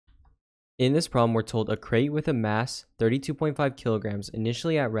In this problem, we're told a crate with a mass 32.5 kilograms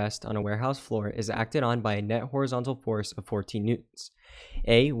initially at rest on a warehouse floor is acted on by a net horizontal force of 14 newtons.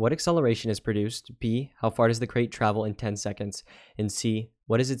 A, what acceleration is produced? B, how far does the crate travel in 10 seconds? And C,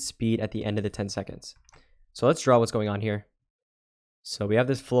 what is its speed at the end of the 10 seconds? So let's draw what's going on here. So we have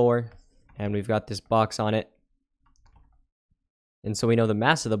this floor and we've got this box on it. And so we know the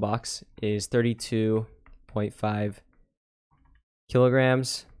mass of the box is 32.5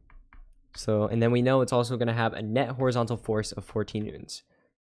 kilograms. So, and then we know it's also going to have a net horizontal force of 14 newtons.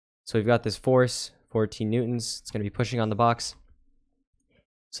 So we've got this force, 14 newtons. It's going to be pushing on the box.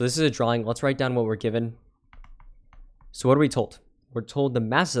 So this is a drawing. Let's write down what we're given. So what are we told? We're told the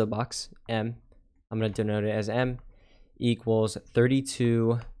mass of the box, M, I'm going to denote it as M, equals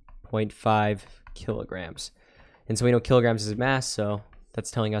 32.5 kilograms. And so we know kilograms is mass, so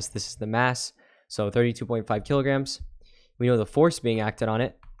that's telling us this is the mass. So 32.5 kilograms. We know the force being acted on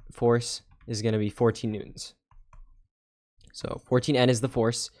it. Force is going to be 14 newtons. So 14N is the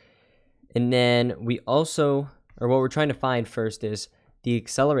force. And then we also, or what we're trying to find first is the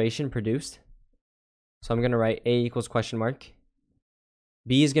acceleration produced. So I'm going to write A equals question mark.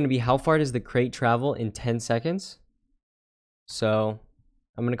 B is going to be how far does the crate travel in 10 seconds? So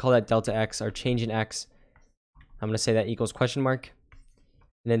I'm going to call that delta X, our change in X. I'm going to say that equals question mark.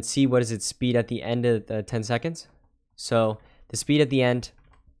 And then C, what is its speed at the end of the 10 seconds? So the speed at the end,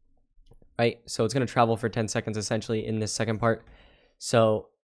 right? So it's going to travel for 10 seconds essentially in this second part. So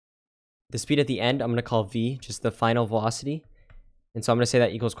the speed at the end, I'm going to call V, just the final velocity. And so I'm going to say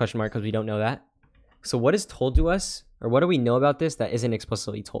that equals question mark because we don't know that. So what is told to us, or what do we know about this that isn't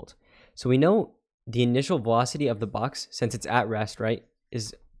explicitly told? So we know the initial velocity of the box, since it's at rest, right,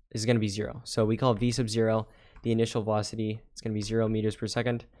 is going to be 0. So we call V sub 0 the initial velocity. It's going to be 0 meters per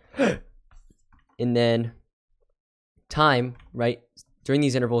second. And then time, right? During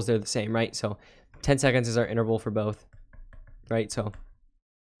these intervals, they're the same, right? So 10 seconds is our interval for both, right? So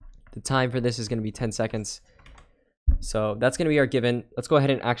the time for this is going to be 10 seconds. So that's going to be our given. Let's go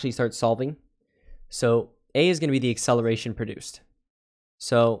ahead and actually start solving. So A is going to be the acceleration produced.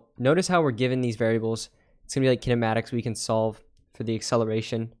 So notice how we're given these variables. It's going to be like kinematics. We can solve for the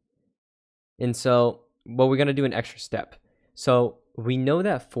acceleration. And so we're going to do an extra step. So we know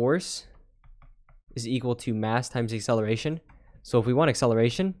that force is equal to mass times acceleration. So if we want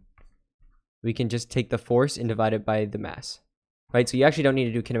acceleration, we can just take the force and divide it by the mass, right? So you actually don't need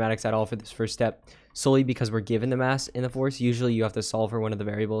to do kinematics at all for this first step, solely because we're given the mass and the force. Usually you have to solve for one of the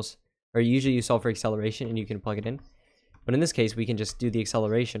variables, or usually you solve for acceleration and you can plug it in. But in this case, we can just do the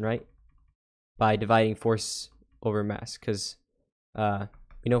acceleration, right? By dividing force over mass, because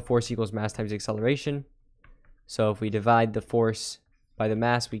we know force equals mass times acceleration. So if we divide the force by the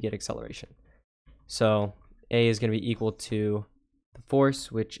mass, we get acceleration. So A is going to be equal to the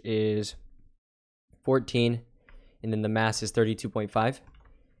force, which is 14, and then the mass is 32.5.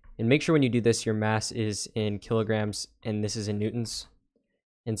 And make sure when you do this, your mass is in kilograms and this is in newtons.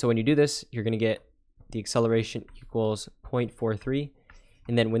 And so when you do this, you're going to get the acceleration equals 0.43.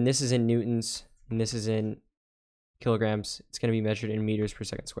 And then when this is in newtons and this is in kilograms, it's going to be measured in meters per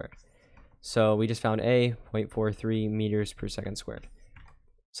second squared. So we just found A, 0.43 meters per second squared.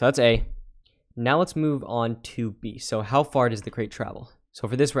 So that's A. Now let's move on to B. So how far does the crate travel? So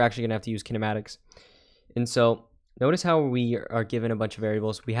for this, we're actually going to have to use kinematics. And so notice how we are given a bunch of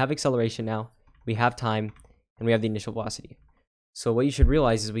variables. We have acceleration now, we have time, and we have the initial velocity. So what you should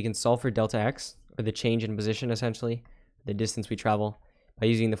realize is we can solve for delta X, or the change in position essentially, the distance we travel, by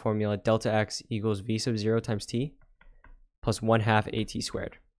using the formula delta X equals V sub 0 times T plus 1/2 AT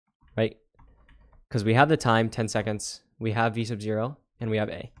squared, right? Because we have the time, 10 seconds, we have V sub 0, and we have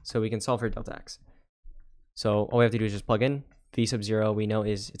A. So we can solve for delta X. So all we have to do is just plug in. V sub 0 we know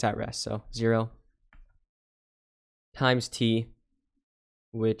it's at rest. So 0 times T,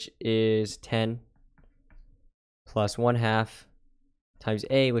 which is 10, plus 1/2 times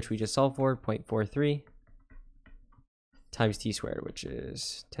A, which we just solved for, 0.43, times T squared, which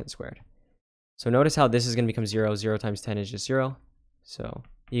is 10 squared. So notice how this is going to become 0. 0 times 10 is just 0. So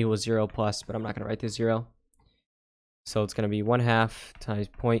equals 0 plus, but I'm not going to write this 0. So it's going to be 1/2 times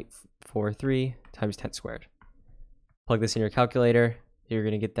 0.43 times 10 squared. Plug this in your calculator. You're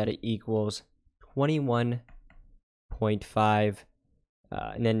going to get that it equals 21.5.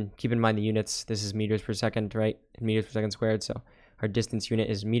 And then keep in mind the units. This is meters per second, right? Meters per second squared. So our distance unit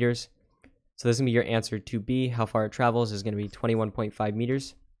is meters. So this is going to be your answer to B. How far it travels is going to be 21.5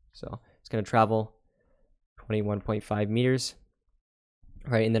 meters. So it's going to travel 21.5 meters.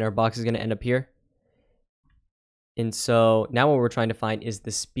 Right, and then our box is going to end up here. And so now what we're trying to find is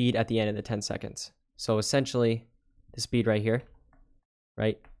the speed at the end of the 10 seconds. So essentially, the speed right here,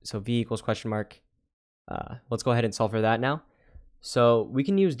 right, So v equals question mark. Let's go ahead and solve for that now. So we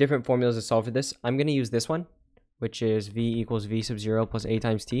can use different formulas to solve for this. I'm going to use this one, which is v equals v sub 0 plus a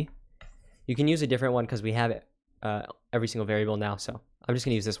times t. You can use a different one because we have it every single variable now. So I'm just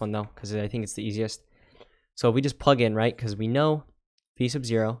going to use this one though because I think it's the easiest. So if we just plug in, right, because we know v sub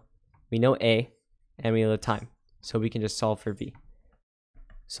 0, we know a, and we know the time. So we can just solve for v.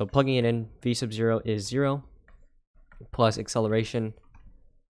 So plugging it in, v sub 0 is 0 plus acceleration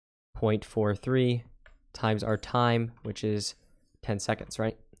 0.43 times our time, which is 10 seconds,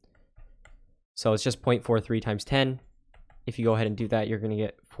 right? So it's just 0.43 times 10. If you go ahead and do that, you're going to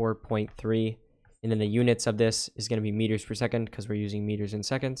get 4.3. And then the units of this is going to be meters per second because we're using meters in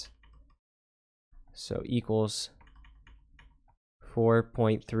seconds. So equals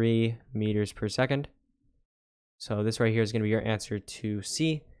 4.3 meters per second. So this right here is going to be your answer to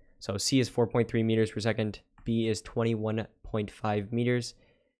C. So C is 4.3 meters per second. B is 21.5 meters.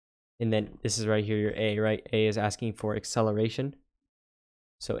 And then this is right here your A, right? A is asking for acceleration.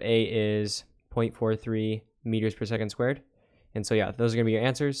 So A is 0.43 meters per second squared. And so yeah, those are going to be your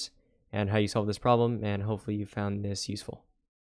answers and how you solve this problem. And hopefully you found this useful.